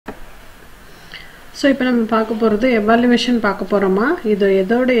So இப்போ நம்ம பார்க்க போறது evaluation பார்க்க போறோமா இது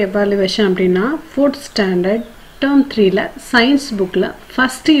எதோட evaluation அப்படினா 4th standard term 3 ல science bookல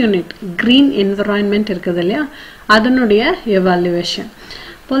first unit green environment இருக்குது இல்லையா அதனுடைய evaluation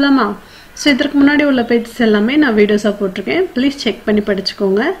போலாமா சோ இதற்கு முன்னாடி உள்ள பேஜஸ் எல்லாமே நான் வீடியோஸா போட்டுருக்கேன் ப்ளீஸ் செக் பண்ணி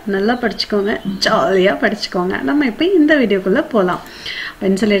படிச்சுக்கோங்க நல்லா படிச்சுக்கோங்க ஜாலியா படிச்சுக்கோங்க நம்ம இப்போ இந்த வீடியோக்குள்ள போலாம்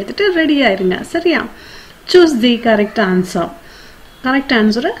பென்சில் எடுத்துட்டு ரெடி ஆயிருங்க சரியா choose the correct answer correct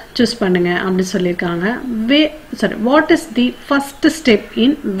answer choose பண்ணுங்க அப்படி சொல்லிருக்காங்க what is the first step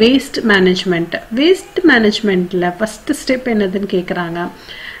in waste managementல first step என்னதுன்னு கேக்குறாங்க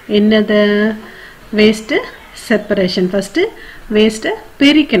என்னது waste separation first waste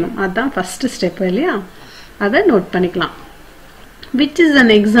பிரிக்கணும் அதான் first step இல்லையா அத நோட் பண்ணிக்கலாம் which is an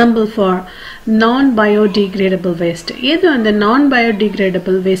example for non biodegradable waste எது அந்த non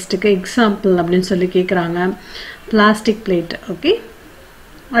biodegradable waste க்கு example அப்படினு சொல்லி கேக்குறாங்க plastic plate okay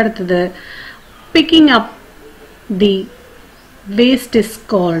அடுத்தது picking up the waste is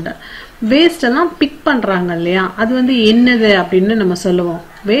called waste எல்லாம் pick பண்றாங்க இல்லையா அது வந்து என்னது அப்படினு நம்ம சொல்லுவோம்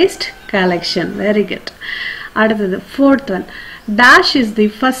waste collection very good அடுத்தது fourth one dash is the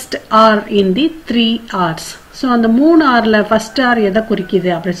first R in the 3 R's so அந்த 3 Rல first R எதை குறிக்குது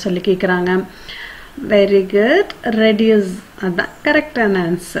அப்படி சொல்லி கேக்குறாங்க very good reduce அதான் கரெக்டான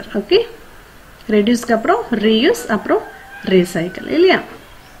ஆன்சர் okay reduce க்கு அப்புறம் reuse அப்புறம் recycle இல்லையா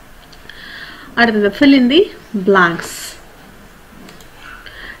அடுத்தது fill in the blanks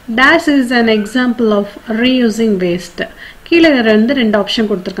dash is an example of reusing waste கீழ ரெண்டு ஆப்ஷன்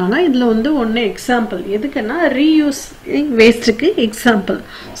கொடுத்திருக்காங்க இதுல வந்து ஒன்னு எக்ஸாம்பிள் எதுக்குன்னா reusing waste க்கு எக்ஸாம்பிள்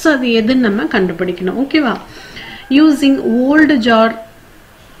சோ அது எதுன்னு நம்ம கண்டுபிடிக்கணும் ஓகேவா using old jar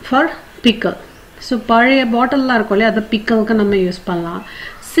for pickle so பழைய பாட்டில்லாம் இருக்கும்ல அத pickleக்கு நம்ம யூஸ் பண்ணலாம்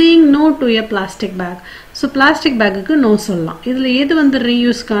saying no to a plastic bag so plastic bag க்கு no சொல்லலாம் இதுல எது வந்து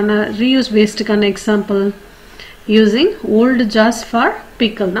reuse waste கான example using old jars for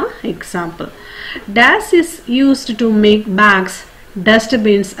pickle na example dash is used to make bags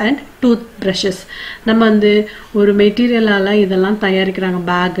dustbins and toothbrushes நம்ம வந்து ஒரு மெட்டீரியலால இதெல்லாம் தயாரிக்கறாங்க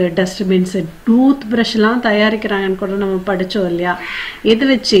bag dustbins toothbrush எல்லாம் தயாரிக்கறாங்கன்னு கூட நம்ம படிச்சோம் இல்லையா எது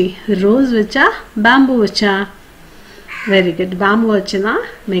வெச்சி ரோஸ் வெச்சா bamboo வெச்சா very good bamboo வெச்சு தான்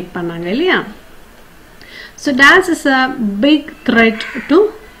மேக் பண்ணாங்க இல்லையா so dash is a big threat to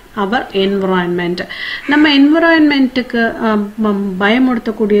our environment நம்ம environmentக்கு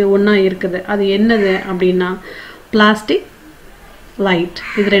பயமுறுத்தக்கூடிய ஒண்ணா இருக்குது அது என்னது அப்படினா plastic light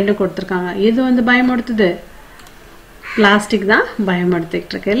இது ரெண்டும் கொடுத்திருக்காங்க இது வந்து பயமுறுத்துது plastic தான்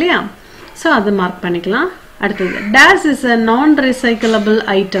பயமுறுத்திட்டு இருக்கு இல்லையா சோ அது மார்க் பண்ணிக்கலாம் அடுத்து dash is a non recyclable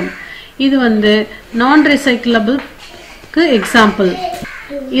item இது வந்து non recyclable க்கு எக்ஸாம்பிள்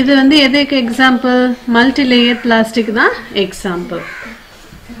இது வந்து எதுக்கு எக்ஸாம்பிள் மல்டி லேயர் பிளாஸ்டிக் தான் எக்ஸாம்பிள்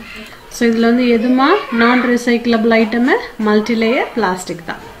சோ இதுல வந்து எதுமா நான் recyclable item multi layer plastic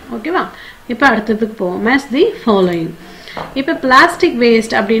தான் ஓகேவா இப்போ அடுத்ததுக்கு போவோம் மேட்ச் தி ஃபாலோயிங் இப்போ பிளாஸ்டிக்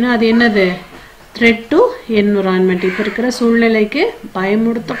வேஸ்ட் அப்படினா அது என்னது த்ரெட் டு என்விரான்மென்ட் இப்போ இருக்கிற சூழ்நிலைக்கு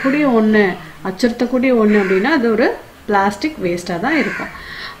பயமுறுத்தக்கூடிய ஒண்ணு அச்சுறுத்தக்கூடிய ஒண்ணு அப்படினா அது ஒரு பிளாஸ்டிக் வேஸ்டா தான் இருக்கும்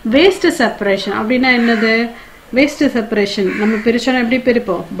வேஸ்ட் செப்பரேஷன் அப்படினா என்னது waste separation நம்ம பிரிச்சோம் எப்படி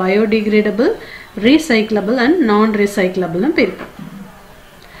பிரிப்போம் biodegradable recyclable and non recyclable னு பிரிப்போம்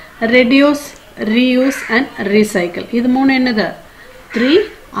reduce reuse and recycle இது மூணு என்னது 3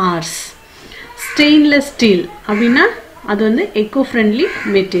 R's stainless steel அப்படினா அது வந்து eco friendly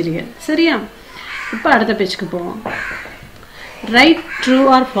material சரியா இப்போ அடுத்த பேஜ்க்கு போவோம் write true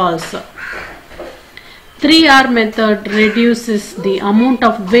or false 3R method reduces the amount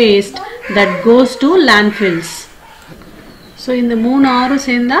of waste that goes to landfills so இந்த மூணு R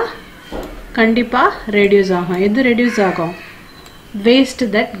சேர்ந்தா கண்டிப்பா reduce ஆகும் எது reduce ஆகும் waste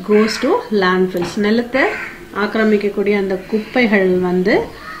that goes to landfills நிலத்தை ஆக்கிரமிக்கக்கூடிய அந்த குப்பைகள் வந்து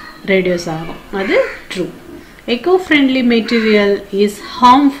reduce ஆகும் அது true eco friendly material is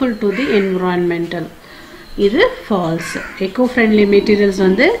harmful to the environmental இது false eco friendly materials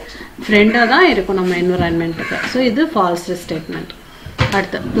வந்து ஃப்ரெண்டா தான் இருக்கும் நம்ம environmentக்கு so இது false statement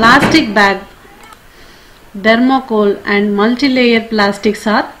அடுத்து plastic bag thermocol and multi-layer plastics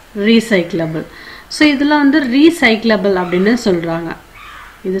are recyclable so இதெல்லாம் வந்து recyclable அப்படினு சொல்றாங்க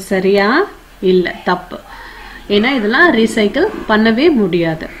இது சரியா இல்ல தப்பு ஏனா இதெல்லாம் recycle பண்ணவே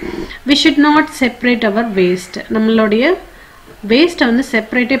முடியாது we should not separate our waste நம்மளுடைய waste வந்து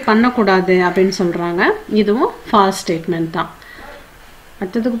செப்பரேட்டே பண்ண கூடாது அப்படினு சொல்றாங்க இதுவும் false statement தான்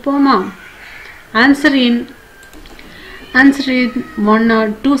அடுத்ததுக்கு போமா answer in one or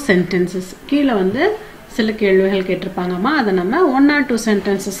two sentences கீழ வந்து சில கேள்விகள் கேட்டிருப்பாங்கமா அத நம்ம one or two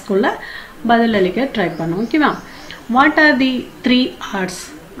sentences குள்ள பதில் அளிக்க ட்ரை பண்ணுவோம் ஓகேவா what are the 3 R's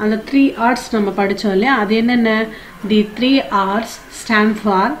அந்த 3 R's நம்ம படிச்சோம் இல்லையா அது என்னென்ன the 3 R's stand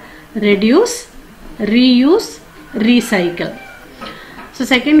for reduce reuse recycle so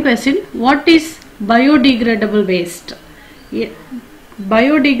second question what is biodegradable waste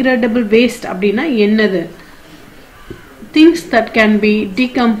biodegradable waste அப்படினா என்னது things that can be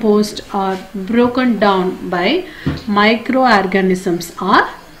decomposed or broken down by microorganisms are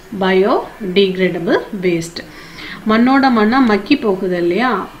biodegradable waste மண்ணோட மண்ணா மக்கி போகுது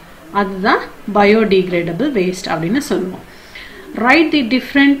இல்லையா அதுதான் biodegradable waste அப்படினு சொல்லுவோம் write the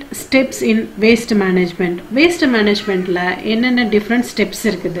different steps in waste managementல என்னென்ன different steps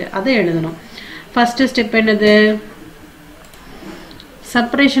இருக்குது அதை எழுதணும் first step என்னது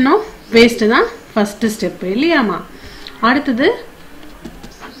separation of waste தான் first step இல்லையாமா அடுத்து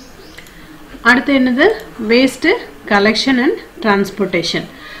என்னது waste collection and transportation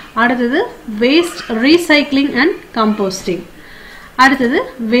அடுத்து waste recycling and composting அடுத்து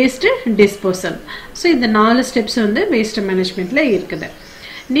waste disposal so இந்த நாலு steps வந்து waste managementல இருக்குது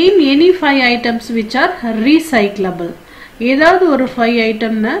name any 5 items which are recyclable ஏதாவது ஒரு 5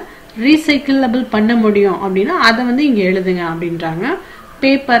 itemna recyclable பண்ண முடியும் அப்படினா அத வந்து இங்க எழுதுங்க அப்படின்றாங்க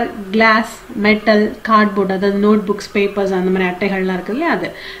paper glass metal cardboard அதாவது notebooks papers அந்த மாதிரி அட்டைகள்லாம் இருக்குல்ல அது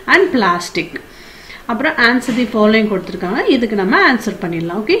and plastic அப்புறம் answer the following கொடுத்திருக்காங்க இதுக்கு நம்ம ஆன்சர்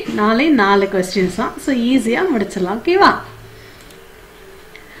பண்ணிடலாம் ஓகே நாலே क्वेश्चंस தான் சோ ஈஸியா முடிச்சிடலாம் ஓகேவா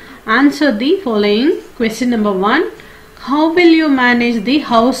answer the following question number 1 how will you manage the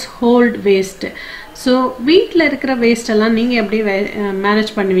household waste so வீட்ல இருக்கிற waste எல்லாம் நீங்க எப்படி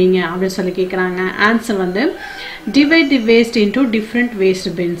மேனேஜ் பண்ணுவீங்க அப்படி சொல்லி கேக்குறாங்க ஆன்சர் வந்து divide the waste into different waste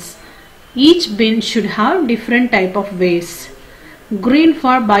bins each bin should have different type of waste green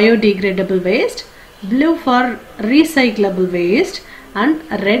for biodegradable waste blue for recyclable waste and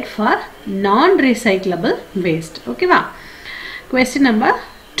red for non recyclable waste okay va question number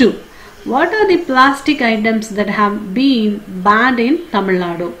 2 what are the plastic items that have been banned in Tamil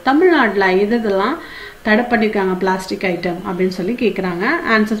Nadu இதெல்லாம் தடை பண்ணிருக்காங்க plastic item அப்படினு சொல்லி கேக்குறாங்க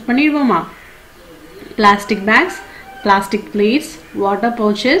answers பண்ணிடுவோமா plastic bags plastic plates water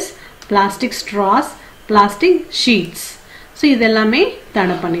pouches plastic straws plastic sheets so இதெல்லாமே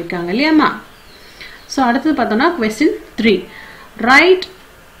தடை பண்ணிருக்காங்க இல்லையாமா so அடுத்து பார்த்தோம்னா question 3 write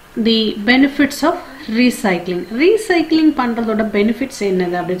the benefits of recycling பண்றதோட benefits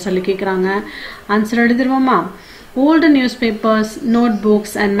என்னது அப்படினு சொல்லி கேக்குறாங்க answer எழுதிடுவோமா old newspapers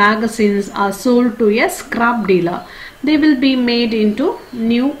notebooks and magazines are sold to a scrap dealer they will be made into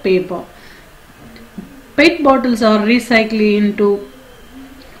new paper PET bottles are recycled into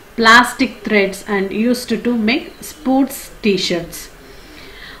plastic threads and used to make sports t-shirts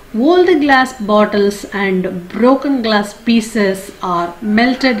old glass bottles and broken glass pieces are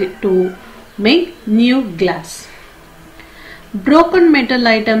melted to make new glass broken metal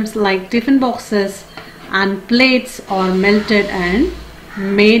items like tiffin boxes and plates are melted and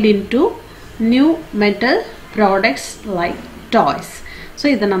made into new metal products like toys so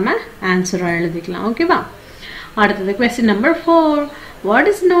இத நம்ம answer எழுதிக்கலாம் ஓகேவா அடுத்து question number 4 what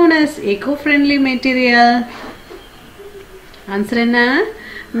is known as eco friendly material answer என்ன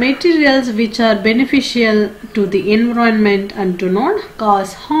materials which are beneficial to the environment and do not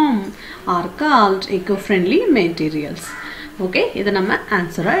cause harm are called eco friendly materials okay இத நம்ம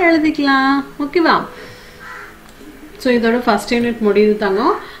ஆன்சரா எழுதிக்கலாம் ஓகேவா சோ இதோட ஃபர்ஸ்ட் யூனிட் முடியுது தாங்க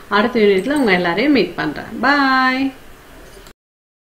அடுத்த யூனிட்ல உங்க எல்லாரையும் மீட் பண்றேன் பை